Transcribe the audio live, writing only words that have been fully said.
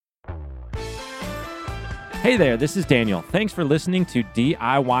Hey there, this is Daniel. Thanks for listening to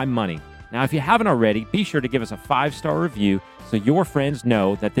DIY Money. Now, if you haven't already, be sure to give us a 5-star review so your friends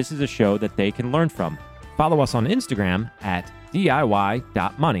know that this is a show that they can learn from. Follow us on Instagram at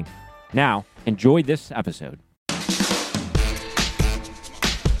DIY.money. Now, enjoy this episode.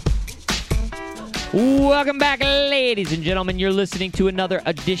 Welcome back, ladies and gentlemen. You're listening to another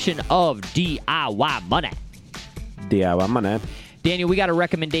edition of DIY Money. DIY Money. Daniel, we got a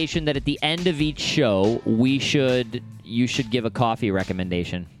recommendation that at the end of each show, you should give a coffee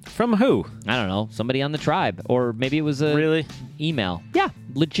recommendation. From who? I don't know, somebody on the tribe, or maybe it was a Really? email. Yeah,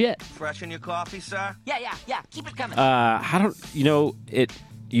 legit. Fresh in your coffee, sir? Yeah. Keep it coming.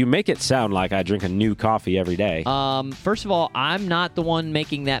 You make it sound like I drink a new coffee every day. First of all, I'm not the one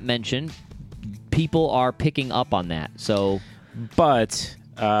making that mention. People are picking up on that, so. But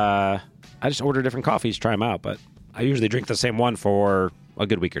I just order different coffees, try them out. But I usually drink the same one for a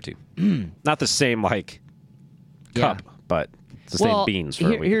good week or two. Not the same, cup, but it's the same beans for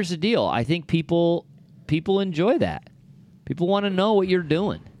a week. Here's the deal. I think people enjoy that. People want to know what you're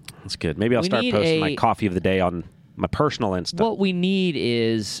doing. That's good. Maybe I'll start posting my coffee of the day on my personal Insta. What we need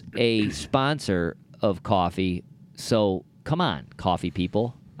is a sponsor of coffee. So come on, coffee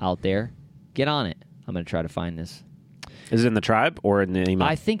people out there. Get on it. I'm going to try to find this. Is it in the tribe or in the email?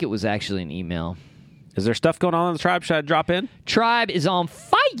 I think it was actually an email. Is there stuff going on in the tribe? Should I drop in? Tribe is on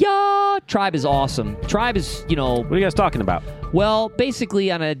fire. Tribe is awesome. Tribe is, What are you guys talking about? well,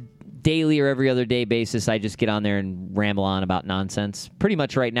 basically on a daily or every other day basis, I just get on there and ramble on about nonsense. Pretty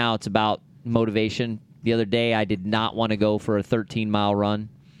much right now it's about motivation. The other day I did not want to go for a 13-mile run,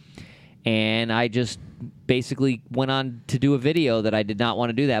 and I just basically went on to do a video that I did not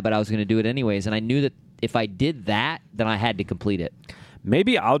want to do that, but I was going to do it anyways, and I knew that if I did that, then I had to complete it.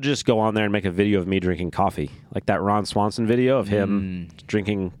 Maybe I'll just go on there and make a video of me drinking coffee, like that Ron Swanson video of him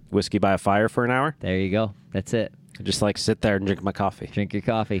drinking whiskey by a fire for an hour. There you go. That's it. Just sit there and drink my coffee. Drink your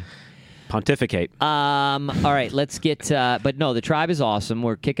coffee. Pontificate. All right, let's get but no, the tribe is awesome.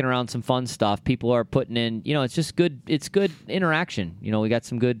 We're kicking around some fun stuff. People are putting in, it's just good. It's good interaction. We got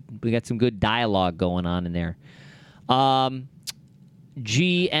some good dialogue going on in there. GME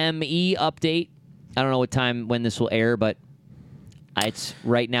update. I don't know when this will air, but it's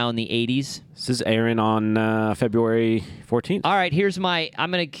right now in the 80s. This is airing on February 14th. All right, here's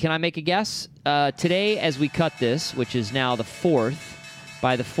can I make a guess? Today, as we cut this, which is now the 4th,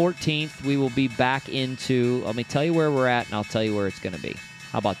 by the 14th, we will be back into, let me tell you where we're at, and I'll tell you where it's going to be.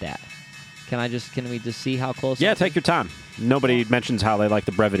 How about that? Can we just see how close? Yeah, take your time. Nobody mentions how they like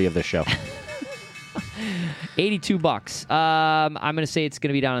the brevity of this show. $82. I'm going to say it's going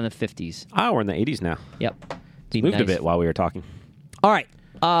to be down in the 50s. Oh, we're in the 80s now. Yep. It's moved a bit while we were talking. All right.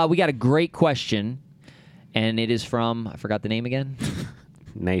 We got a great question, and it is from, I forgot the name again.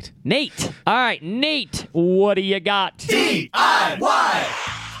 Nate. All right, Nate, what do you got? DIY!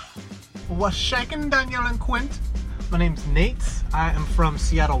 What's shaking, Danielle and Quint? My name's Nate. I am from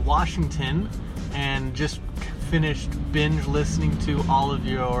Seattle, Washington, and just finished binge listening to all of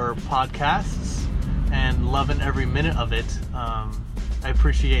your podcasts and loving every minute of it. I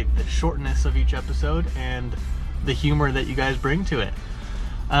appreciate the shortness of each episode and the humor that you guys bring to it.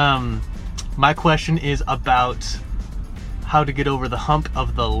 My question is about how to get over the hump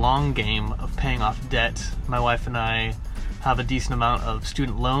of the long game of paying off debt. My wife and I have a decent amount of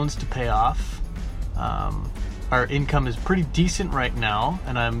student loans to pay off. Our income is pretty decent right now,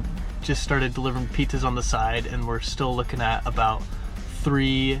 and I'm just started delivering pizzas on the side, and we're still looking at about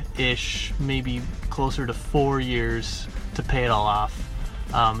 3-ish, maybe closer to 4 years to pay it all off.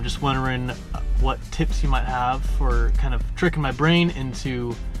 Just wondering what tips you might have for kind of tricking my brain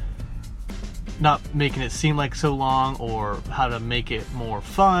into not making it seem like so long, or how to make it more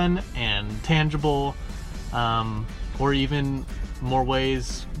fun and tangible, or even more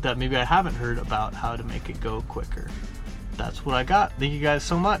ways that maybe I haven't heard about how to make it go quicker. That's what I got. Thank you guys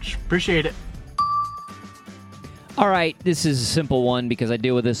so much. Appreciate it. All right, this is a simple one because I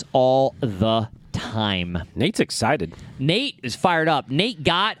deal with this all the time. Nate's excited. Nate is fired up. Nate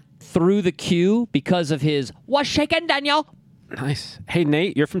got through the queue because of his "What's shaking, Daniel?" Nice. Hey,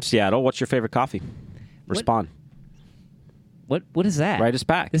 Nate, you're from Seattle. What's your favorite coffee? Respond. What is that? Write us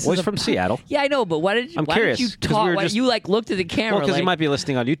back. This Well, is he's from Seattle. Yeah, I know, but why did you? I'm why curious, did you 'cause talk? we were Why just- you looked at the camera? Well, because you might be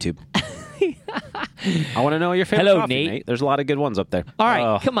listening on YouTube. I want to know your favorite Hello, coffee, Nate. Nate. There's a lot of good ones up there. All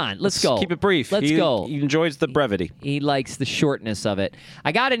right, come on, let's go. Keep it brief. Let's go. He enjoys the brevity. He likes the shortness of it.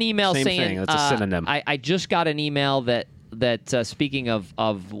 I got an email Same saying thing. That's a synonym. I just got an email that speaking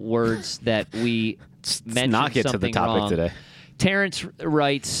of words that we Let's mentioned not get to the something topic wrong. today. Terrence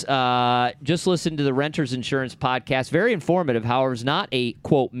writes, just listen to the Renters Insurance podcast. Very informative. However, it's not a,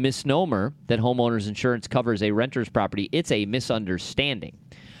 quote, misnomer that homeowners insurance covers a renter's property. It's a misunderstanding.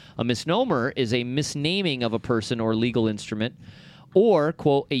 A misnomer is a misnaming of a person or legal instrument or,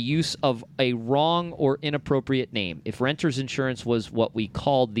 quote, a use of a wrong or inappropriate name. If renter's insurance was what we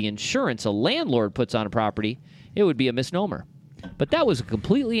called the insurance a landlord puts on a property, it would be a misnomer. But that was a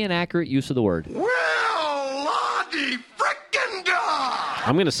completely inaccurate use of the word. Well, Lottie frickin' dog!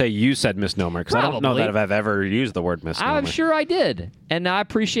 I'm going to say you said misnomer because I don't know Probably. that I've ever used the word misnomer. I'm sure I did. And I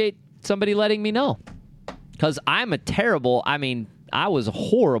appreciate somebody letting me know. Because I was a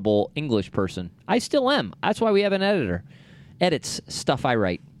horrible English person. I still am. That's why we have an editor. Edits stuff I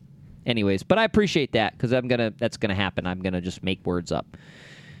write. Anyways, but I appreciate that because that's going to happen. I'm going to just make words up.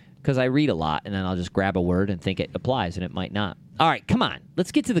 Because I read a lot, and then I'll just grab a word and think it applies, and it might not. All right, come on.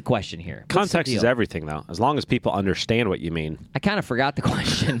 Let's get to the question here. What's Context the is deal? everything, though. As long as people understand what you mean. I kind of forgot the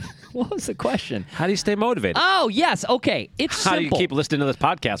question. What was the question? How do you stay motivated? Oh, yes. Okay. It's simple. How do you keep listening to this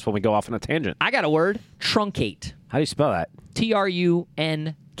podcast when we go off on a tangent? I got a word. Truncate. How do you spell that?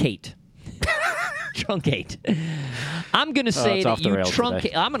 Trunkate. Truncate. I'm going to say it's that off the you rails truncate.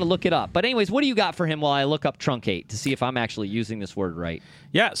 today. I'm going to look it up. But anyways, what do you got for him while I look up truncate to see if I'm actually using this word right?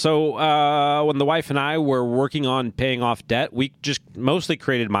 Yeah, so when the wife and I were working on paying off debt, we just mostly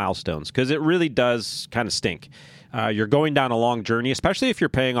created milestones because it really does kind of stink. You're going down a long journey, especially if you're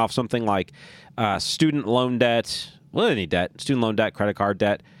paying off something like student loan debt, well, any debt, student loan debt, credit card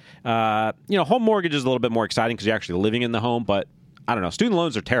debt. Home mortgage is a little bit more exciting because you're actually living in the home, but I don't know. Student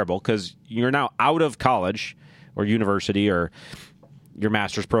loans are terrible because you're now out of college or university or your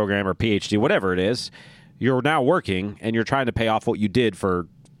master's program or PhD, whatever it is. You're now working and you're trying to pay off what you did for,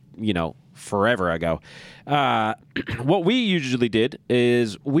 forever ago. What we usually did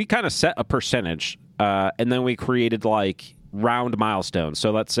is we kind of set a percentage and then we created like round milestones.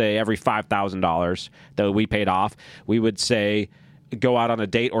 So let's say every $5,000 that we paid off, we would say go out on a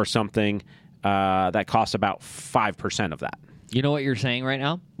date or something that costs about 5% of that. You know what you're saying right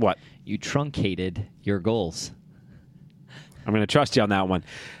now? What? You truncated your goals. I'm going to trust you on that one.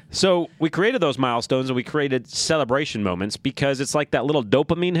 So we created those milestones and we created celebration moments because it's like that little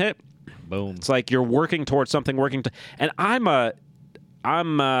dopamine hit. Boom. It's like you're working towards something, and I'm a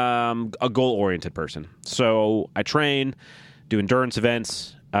goal-oriented person. So I train, do endurance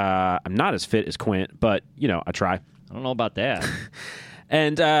events. I'm not as fit as Quint, but, I try. I don't know about that.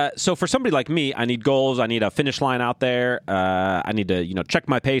 And so for somebody like me, I need goals. I need a finish line out there. I need to, check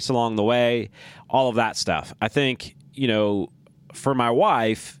my pace along the way, all of that stuff. I think, for my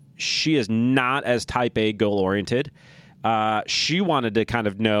wife, she is not as type A goal-oriented. She wanted to kind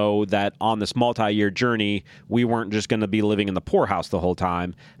of know that on this multi-year journey, we weren't just going to be living in the poorhouse the whole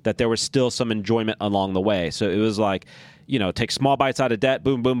time, that there was still some enjoyment along the way. So it was like, take small bites out of debt,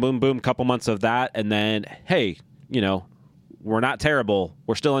 boom, boom, boom, boom, couple months of that, and then, hey, we're not terrible.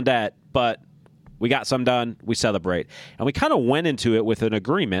 We're still in debt, but we got some done. We celebrate. And we kind of went into it with an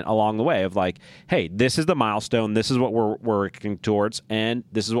agreement along the way of like, hey, this is the milestone. This is what we're working towards, and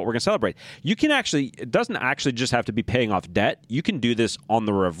this is what we're going to celebrate. You can it doesn't actually just have to be paying off debt. You can do this on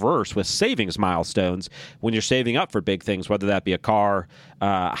the reverse with savings milestones when you're saving up for big things, whether that be a car,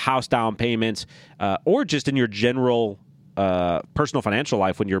 house down payment, or just in your general personal financial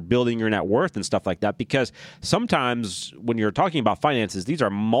life when you're building your net worth and stuff like that, because sometimes when you're talking about finances, these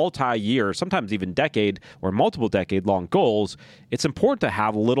are multi-year, sometimes even decade or multiple decade long goals. It's important to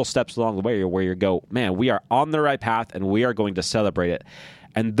have little steps along the way where you go, man, we are on the right path and we are going to celebrate it.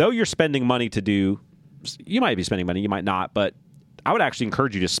 And though you're spending money you might be spending money, you might not, but I would actually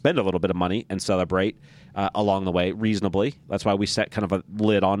encourage you to spend a little bit of money and celebrate along the way reasonably. That's why we set kind of a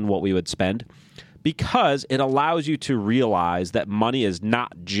lid on what we would spend, because it allows you to realize that money is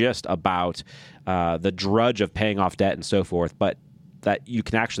not just about the drudge of paying off debt and so forth, but that you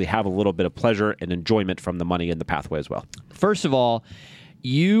can actually have a little bit of pleasure and enjoyment from the money in the pathway as well. First of all,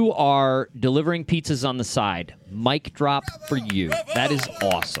 you are delivering pizzas on the side. Mic drop for you. That is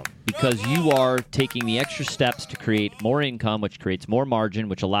awesome because you are taking the extra steps to create more income, which creates more margin,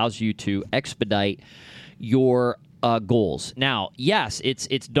 which allows you to expedite your goals. Now, yes,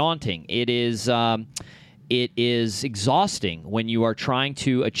 it's daunting. It is exhausting when you are trying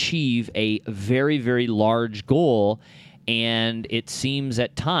to achieve a very, very large goal, and it seems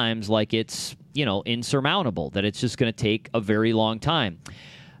at times like it's insurmountable, that it's just going to take a very long time.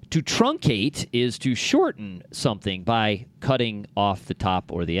 To truncate is to shorten something by cutting off the top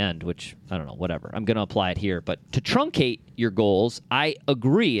or the end, which, I don't know, whatever. I'm going to apply it here. But to truncate your goals, I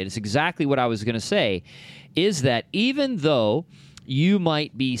agree. It's exactly what I was going to say, is that even though you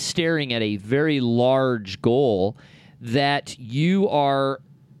might be staring at a very large goal, that you are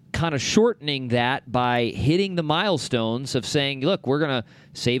kind of shortening that by hitting the milestones of saying, look, we're going to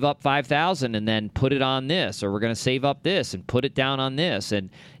save up $5,000 and then put it on this, or we're going to save up this and put it down on this. And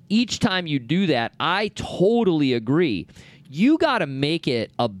each time you do that, I totally agree. You got to make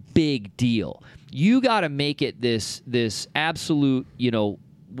it a big deal. You got to make it this absolute,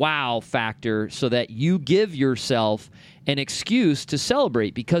 wow factor so that you give yourself an excuse to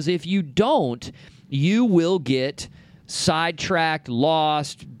celebrate. Because if you don't, you will get sidetracked,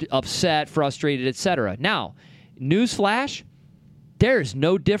 lost, upset, frustrated, etc. Now, newsflash, there's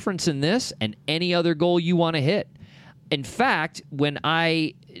no difference in this and any other goal you want to hit. In fact,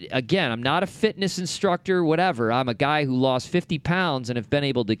 I'm not a fitness instructor, whatever. I'm a guy who lost 50 pounds and have been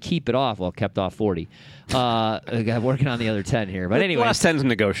able to keep it off. Well, kept off 40. I'm working on the other 10 here. But anyway. The last 10 is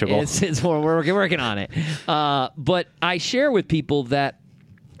negotiable. We're working on it. But I share with people that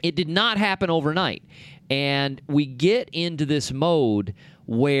it did not happen overnight. And we get into this mode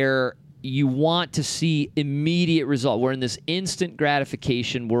where you want to see immediate result. We're in this instant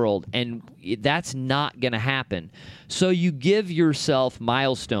gratification world, and that's not going to happen. So you give yourself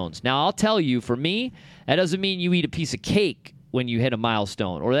milestones. Now, I'll tell you, for me, that doesn't mean you eat a piece of cake when you hit a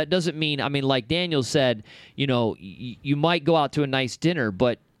milestone. Or that doesn't mean, like Daniel said, you might go out to a nice dinner,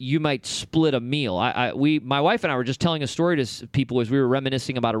 but you might split a meal. My wife and I were just telling a story to people as we were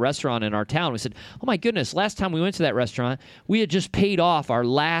reminiscing about a restaurant in our town. We said, oh my goodness, last time we went to that restaurant, we had just paid off our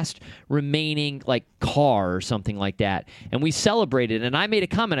last remaining car or something like that. And we celebrated. And I made a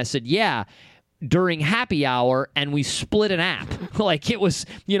comment. I said, yeah, during happy hour, and we split an app. It was,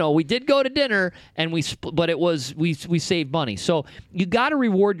 we did go to dinner, and we saved money. So you got to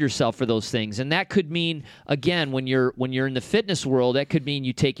reward yourself for those things, and that could mean, again, when you're in the fitness world, that could mean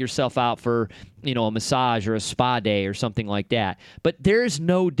you take yourself out for a massage or a spa day or something like that. But there's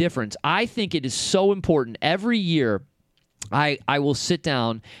no difference. I think it is so important every year. I will sit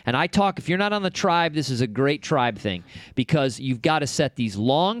down and I talk. If you're not on the tribe, this is a great tribe thing, because you've got to set these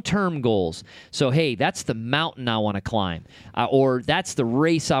long-term goals. So, hey, that's the mountain I want to climb, or that's the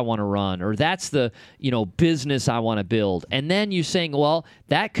race I want to run, or that's the business I want to build. And then you're saying, well,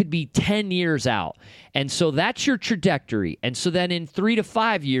 that could be 10 years out. And so that's your trajectory. And so then in 3 to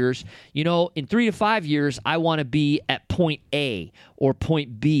 5 years, I want to be at point A or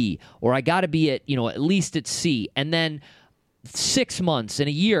point B, or I got to be at least at C. And then 6 months and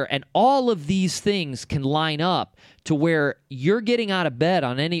a year, and all of these things can line up to where you're getting out of bed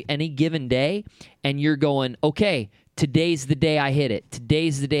on any given day, and you're going, okay, today's the day I hit it.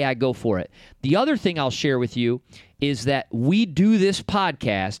 Today's the day I go for it. The other thing I'll share with you is that we do this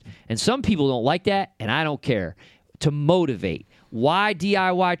podcast, and some people don't like that, and I don't care, to motivate. Why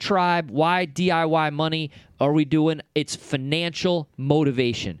DIY Tribe? Why DIY Money are we doing? It's financial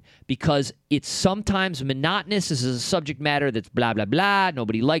motivation, because it's sometimes monotonous. This is a subject matter that's blah, blah, blah.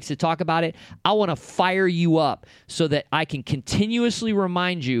 Nobody likes to talk about it. I want to fire you up so that I can continuously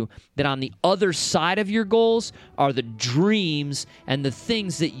remind you that on the other side of your goals are the dreams and the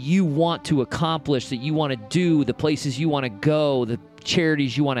things that you want to accomplish, that you want to do, the places you want to go, the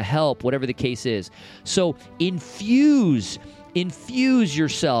charities you want to help, whatever the case is. So infuse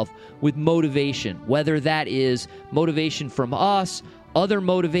yourself with motivation, whether that is motivation from us, other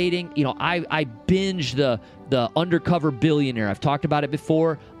motivating. I binge the Undercover Billionaire. I've talked about it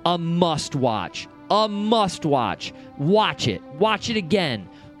before. A must watch. Watch it again.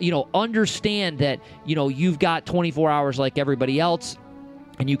 Understand that you've got 24 hours like everybody else,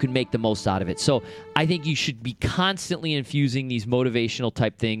 and you can make the most out of it. So I think you should be constantly infusing these motivational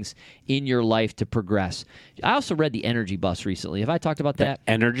type things in your life to progress. I also read The Energy Bus recently. Have I talked about that?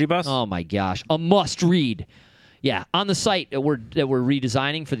 Energy Bus? Oh my gosh, a must read. Yeah, on the site that we're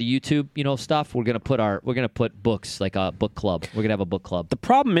redesigning for the YouTube, stuff, we're gonna put books, like a book club. We're gonna have a book club. The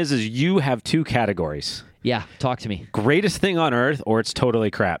problem is you have two categories. Yeah, talk to me. Greatest thing on earth, or it's totally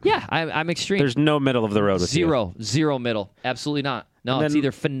crap. Yeah, I'm extreme. There's no middle of the road with you. Zero middle. Absolutely not. No, it's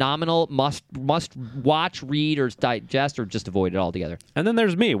either phenomenal, must watch, read, or digest, or just avoid it altogether. And then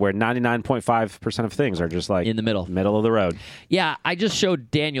there's me, where 99.5% of things are just like in the middle of the road. Yeah, I just showed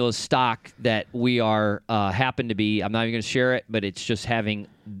Daniel a stock that we are happen to be. I'm not even going to share it, but it's just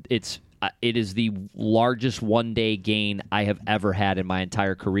it is the largest one-day gain I have ever had in my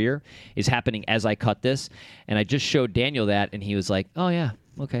entire career. Is happening as I cut this, and I just showed Daniel that, and he was like, "Oh yeah,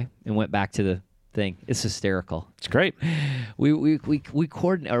 okay," and went back to the thing. It's hysterical. It's great. We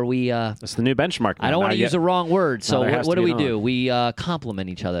coordinate, or we. That's the new benchmark. I don't want to use the wrong word. So what do we do? We compliment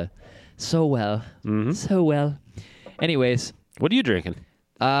each other so well. Mm-hmm. So well. Anyways, what are you drinking?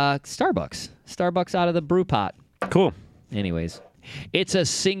 Starbucks out of the brew pot. Cool. Anyways, It's a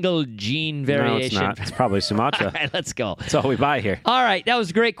single gene variation. No, it's not. It's probably Sumatra. All right, let's go. That's all we buy here. All right, that was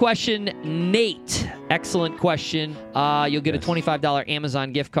a great question, Nate. Excellent question. You'll get a $25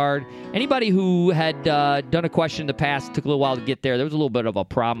 Amazon gift card. Anybody who had done a question in the past, took a little while to get there. There was a little bit of a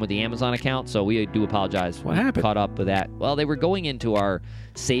problem with the Amazon account, so we do apologize. What happened? Caught up with that. Well, they were going into our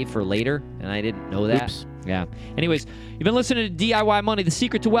save for later, and I didn't know that. Oops. Yeah. Anyways, you've been listening to DIY Money, the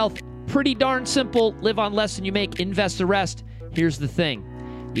secret to wealth. Pretty darn simple. Live on less than you make, invest the rest. Here's the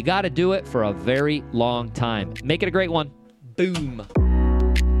thing. You got to do it for a very long time. Make it a great one. Boom.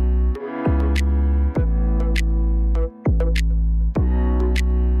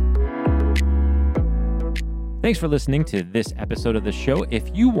 Thanks for listening to this episode of the show.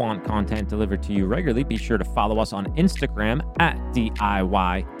 If you want content delivered to you regularly, be sure to follow us on Instagram at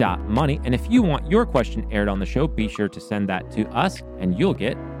DIY.money. And if you want your question aired on the show, be sure to send that to us and you'll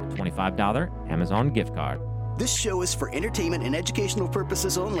get a $25 Amazon gift card. This show is for entertainment and educational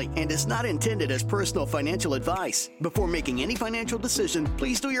purposes only and is not intended as personal financial advice. Before making any financial decision,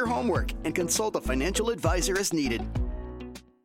 please do your homework and consult a financial advisor as needed.